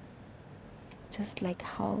ingredient. Just like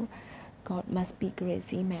how God must be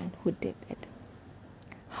crazy man who did it.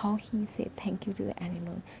 How he said thank you to the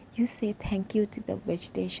animal. You say thank you to the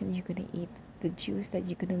vegetation you're gonna eat, the juice that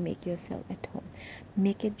you're gonna make yourself at home.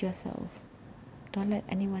 Make it yourself. Don't let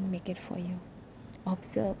anyone make it for you.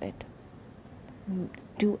 Observe it.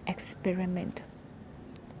 Do experiment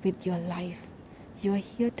with your life. You're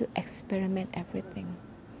here to experiment everything.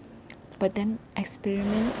 But then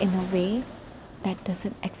experiment in a way that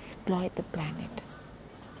doesn't exploit the planet.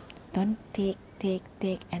 Don't take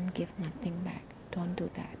and give nothing back. Don't do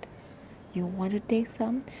that. You want to take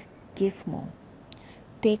some, give more.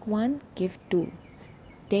 Take one, give two.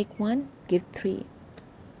 Take one, give three.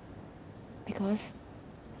 Because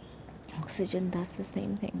oxygen does the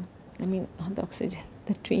same thing. I mean, not the oxygen,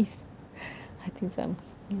 the trees. I think some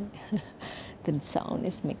the sound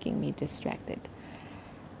is making me distracted.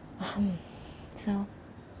 So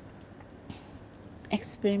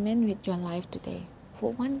experiment with your life today.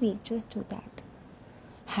 For 1 week, just do that.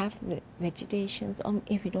 Have vegetations, or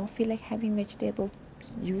if you don't feel like having vegetable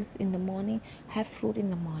juice in the morning, have fruit in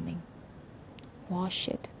the morning. Wash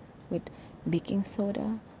it with baking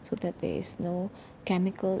soda so that there is no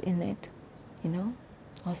chemical in it,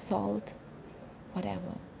 or salt,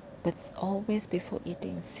 whatever. But always before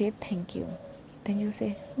eating, say thank you. Then you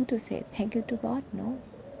say, who to say? Thank you to God? No.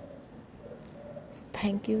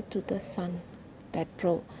 Thank you to the sun that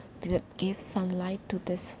gave sunlight to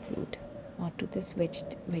this fruit or to this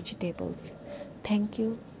vegetables. Thank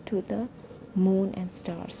you to the moon and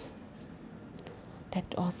stars that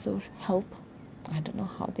also help. I don't know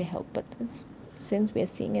how they help, but since we are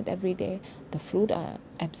seeing it every day, the fruit are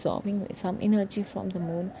absorbing some energy from the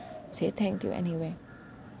moon. Say thank you anyway.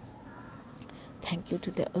 Thank you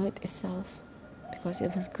to the earth itself, because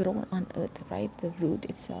it was grown on earth, right? The root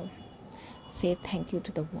itself. Say thank you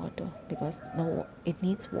to the water, because it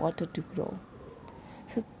needs water to grow.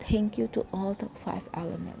 So thank you to all the 5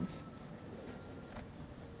 elements.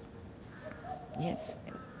 Yes,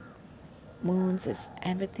 moons is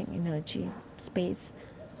everything, energy, space.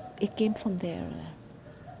 It came from there.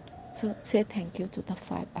 So say thank you to the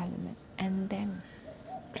 5 elements, and then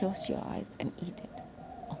close your eyes and eat it.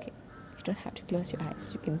 Okay, you don't have to close your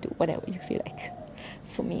eyes. You can do whatever you feel like.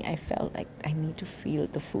 For me, I felt like I need to feel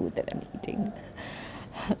the food that I'm eating.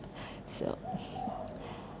 So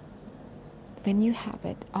when you have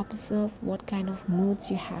it, observe what kind of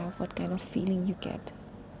moods you have, what kind of feeling you get.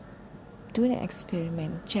 Do an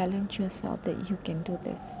experiment. Challenge yourself that you can do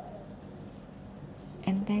this.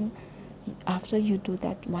 And then after you do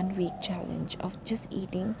that 1 week challenge of just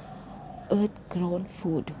eating earth grown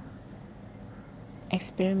food,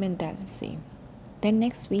 experiment that and see. Then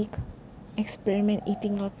next week, experiment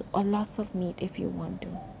eating lots of meat if you want to.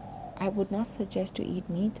 I would not suggest to eat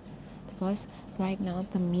meat, because right now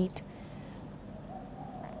the meat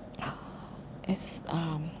is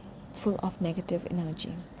full of negative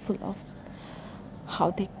energy, full of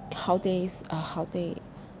how they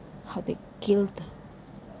killed.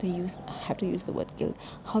 They have to use the word killed.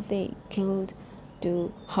 How they killed,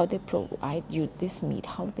 to how they provide you this meat,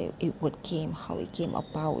 how it came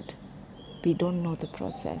about. We don't know the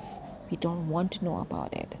process. We don't want to know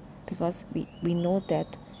about it, because we know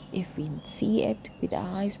that if we see it with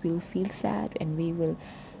our eyes, we'll feel sad, and we will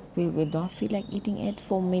not feel like eating it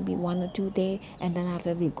for maybe 1 or 2 days, and then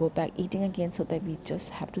after we'll go back eating again, so that we just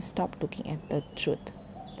have to stop looking at the truth,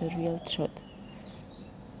 the real truth.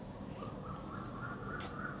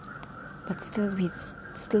 But still, we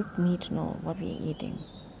still need to know what we're eating.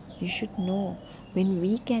 You should know. When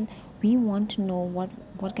we want to know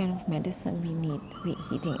what kind of medicine we're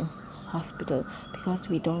eating in hospital, because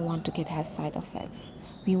we don't want to get side effects.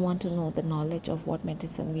 We want to know the knowledge of what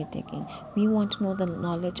medicine we're taking. We want to know the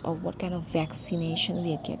knowledge of what kind of vaccination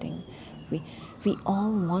we are getting. We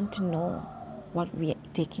all want to know what we are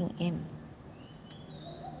taking in.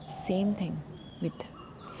 Same thing with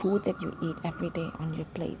food that you eat every day on your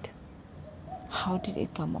plate. How did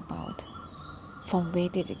it come about? From where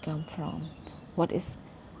did it come from? What is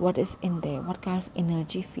in there? What kind of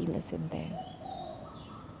energy field is in there?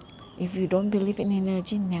 If you don't believe in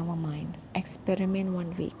energy, never mind. Experiment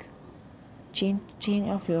 1 week. Change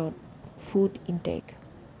of your food intake.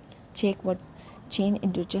 Change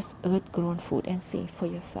into just earth grown food and see for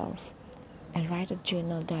yourself. And write a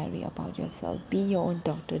journal diary about yourself. Be your own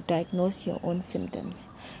doctor. Diagnose your own symptoms.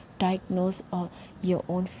 Diagnose your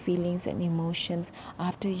own feelings and emotions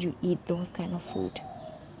after you eat those kind of food.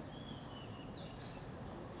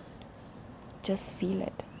 Just feel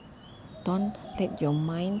it. Don't let your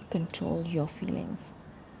mind control your feelings.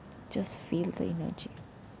 Just feel the energy.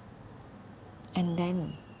 And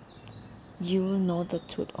then you will know the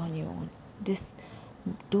truth on your own. Just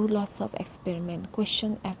do lots of experiment,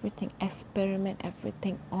 question everything, experiment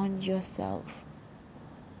everything on yourself.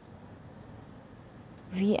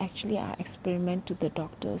 We actually are experiment to the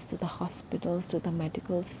doctors, to the hospitals, to the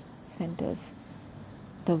medical centers.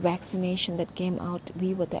 The vaccination that came out,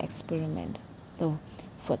 we were the experiment. The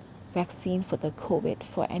for vaccine for the COVID,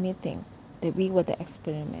 for anything, that we were the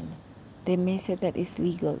experiment. They may say that it's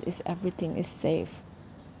legal, is everything is safe,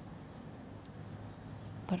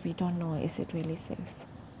 but we don't know, is it really safe?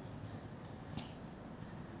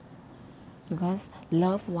 Because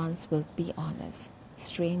loved ones will be honest.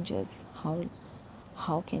 Strangers,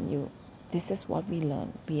 how can you? This is what we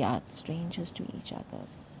learn. We are strangers to each other.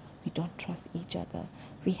 We don't trust each other.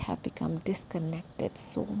 We have become disconnected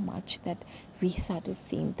so much that we started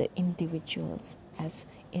seeing the individuals as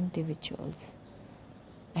individuals.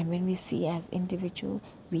 And when we see as individual,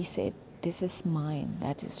 we say, this is mine,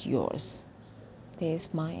 that is yours. There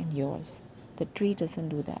is mine and yours. The tree doesn't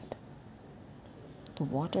do that. The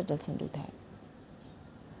water doesn't do that.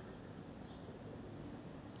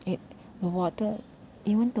 The water,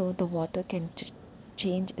 even though the water can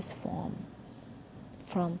change its form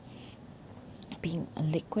from being a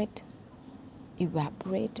liquid,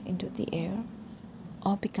 evaporate into the air,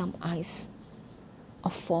 or become ice,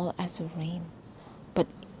 or fall as a rain, but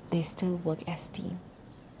they still work as steam.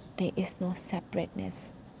 There is no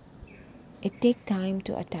separateness. It takes time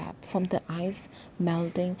to adapt from the ice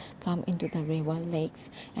melting, come into the river, lakes,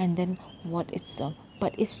 and then what it's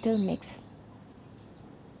but it still mixes.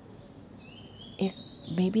 If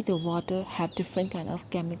maybe the water have different kind of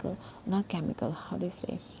chemical, not chemical, how do you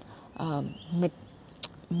say,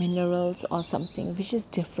 minerals or something which is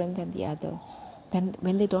different than the other, then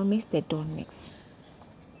when they don't mix, they don't mix,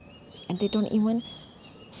 and they don't even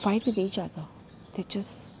fight with each other. They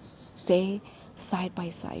just stay side by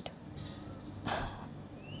side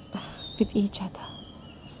with each other.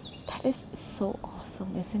 That is so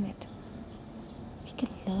awesome, isn't it? We can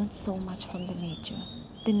learn so much from the nature.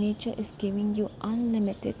 The nature is giving you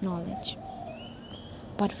unlimited knowledge,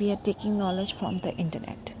 but we are taking knowledge from the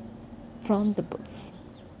internet, from the books.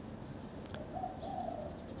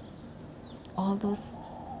 All those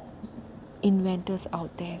inventors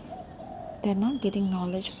out there, they're not getting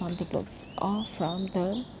knowledge from the books or from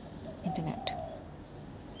the internet.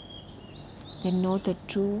 They know the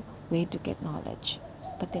true way to get knowledge,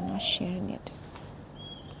 but they're not sharing it.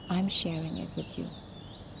 I'm sharing it with you.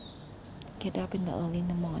 Get up early in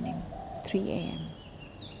the morning, 3 a.m.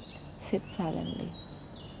 Sit silently.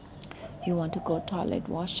 You want to go toilet,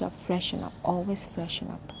 wash up, freshen up. Always freshen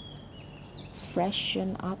up.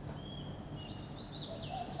 Freshen up.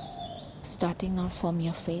 Starting not from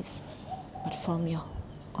your face, but from your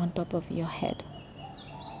on top of your head.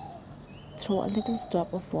 Throw a little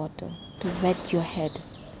drop of water to wet your head,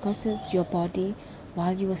 because it's your body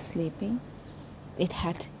while you were sleeping, it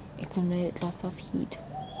had accumulated lots of heat,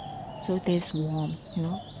 so there's warm,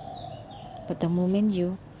 but the moment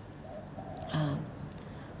you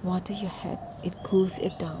water your head, it cools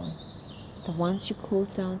it down. Once you cool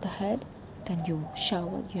down the head, then you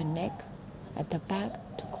shower your neck at the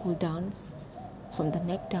back to cool down from the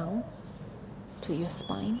neck down to your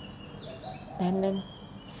spine. Then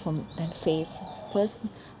from then face,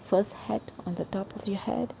 first head on the top of your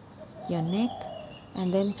head, your neck,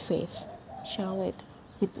 and then face. Shower it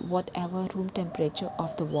with whatever room temperature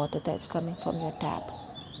of the water that's coming from your tap.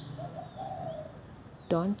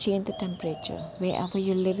 Don't change the temperature. Wherever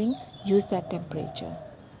you're living, use that temperature.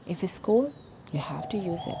 If it's cold, you have to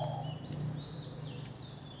use it.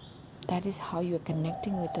 That is how you're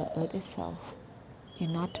connecting with the earth itself. You're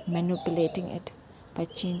not manipulating it by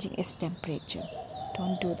changing its temperature.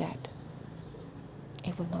 Don't do that.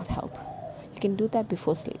 It will not help. You can do that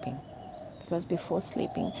before sleeping, because before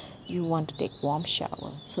sleeping you want to take warm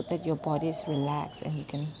shower so that your body is relaxed and you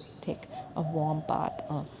can take a warm bath,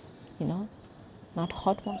 or not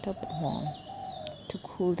hot water but warm, to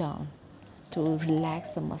cool down, to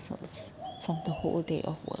relax the muscles from the whole day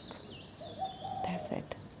of work. That's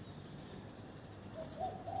it.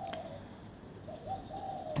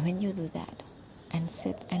 When you do that and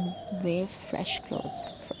sit and wear fresh clothes,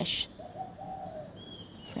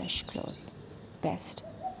 fresh clothes, best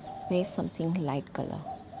wear something light color,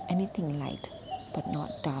 anything light but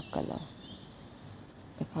not dark color,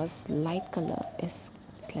 because light color is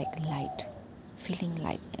like light, feeling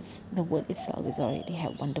lightness. The word itself is already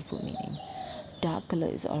have wonderful meaning. Dark color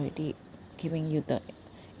is already giving you the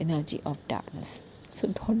energy of darkness. So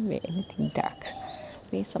don't wear anything dark.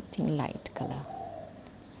 Wear something light color.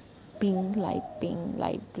 Pink, light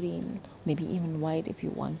green, maybe even white if you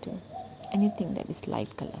want to. Anything that is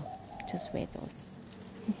light color, just wear those.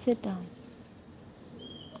 And sit down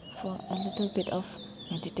for a little bit of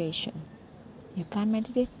meditation. You can't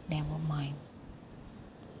meditate? Never mind.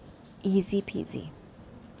 Easy peasy.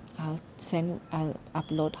 I'll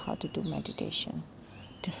upload how to do meditation,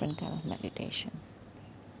 different kind of meditation.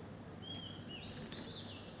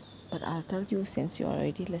 But I'll tell you, since you're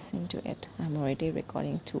already listening to it, I'm already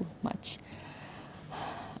recording too much.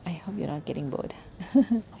 I hope you're not getting bored.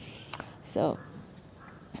 So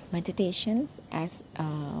meditations, as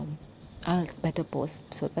I'll better post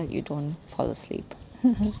so that you don't fall asleep.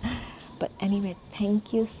 But anyway,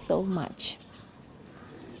 thank you so much.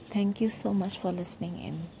 Thank you so much for listening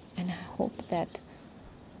in, and I hope that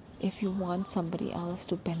if you want somebody else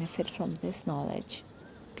to benefit from this knowledge,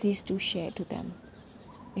 please do share to them.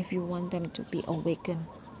 If you want them to be awakened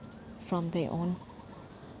from their own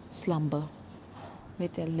slumber, where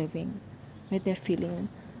they're living, where they're feeling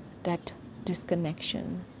that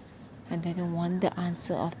disconnection, and they don't want the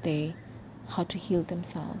answer of how to heal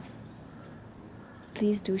themselves,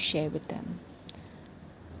 please do share with them.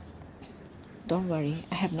 Don't worry,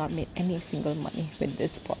 I have not made any single money with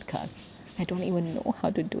this podcast. I don't even know how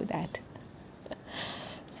to do that.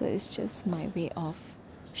 So it's just my way of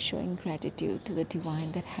showing gratitude to the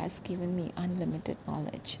divine that has given me unlimited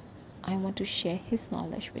knowledge. I want to share his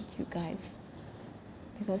knowledge with you guys,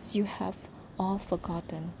 because you have all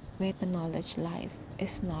forgotten where the knowledge lies.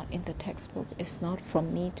 It's not in the textbook. It's not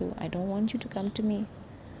from me too. I don't want you to come to me.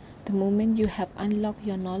 The moment you have unlocked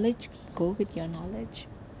your knowledge, go with your knowledge.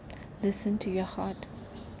 Listen to your heart,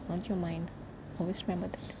 not your mind. Always remember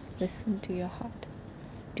that. Listen to your heart.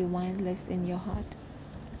 Divine lives in your heart.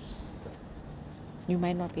 You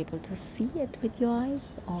might not be able to see it with your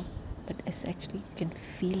eyes, but it's actually, you can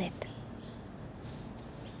feel it.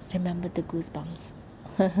 Remember the goosebumps.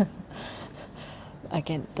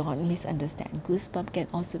 Again, don't misunderstand. Goosebumps can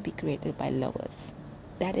also be created by lovers.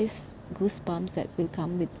 That is goosebumps that will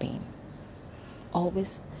come with pain.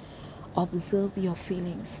 Always observe your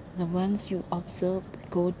feelings. The ones you observe,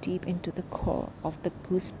 go deep into the core of the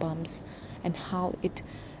goosebumps and how it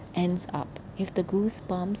ends up. If the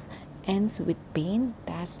goosebumps ends with pain,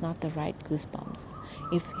 that's not the right goosebumps.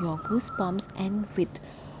 If your goosebumps end with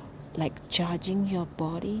like charging your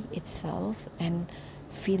body itself and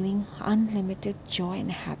feeling unlimited joy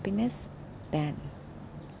and happiness, then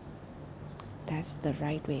that's the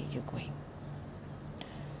right way you're going.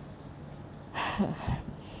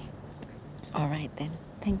 All right then,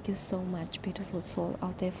 thank you so much, beautiful soul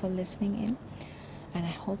out there, for listening in, and I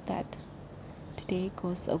hope that today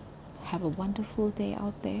have a wonderful day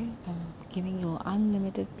out there, and giving you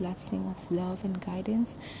unlimited blessing of love and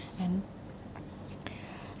guidance, and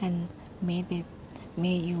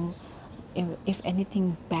may you, if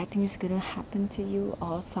anything bad thing is gonna happen to you,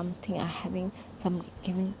 or something are having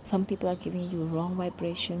some people are giving you wrong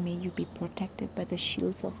vibration, may you be protected by the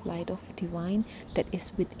shields of light of divine that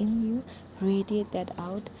is within you. Radiate that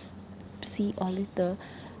out. See all of the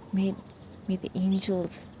may the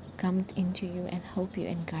angels come into you and help you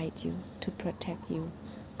and guide you to protect you.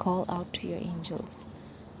 Call out to your angels,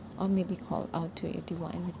 or maybe call out to your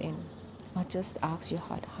divine within, or just ask your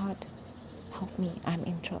heart, help me, I'm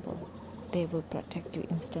in trouble. They will protect you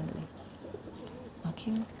instantly.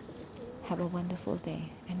 Okay, have a wonderful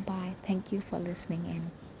day, and bye. Thank you for listening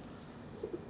in.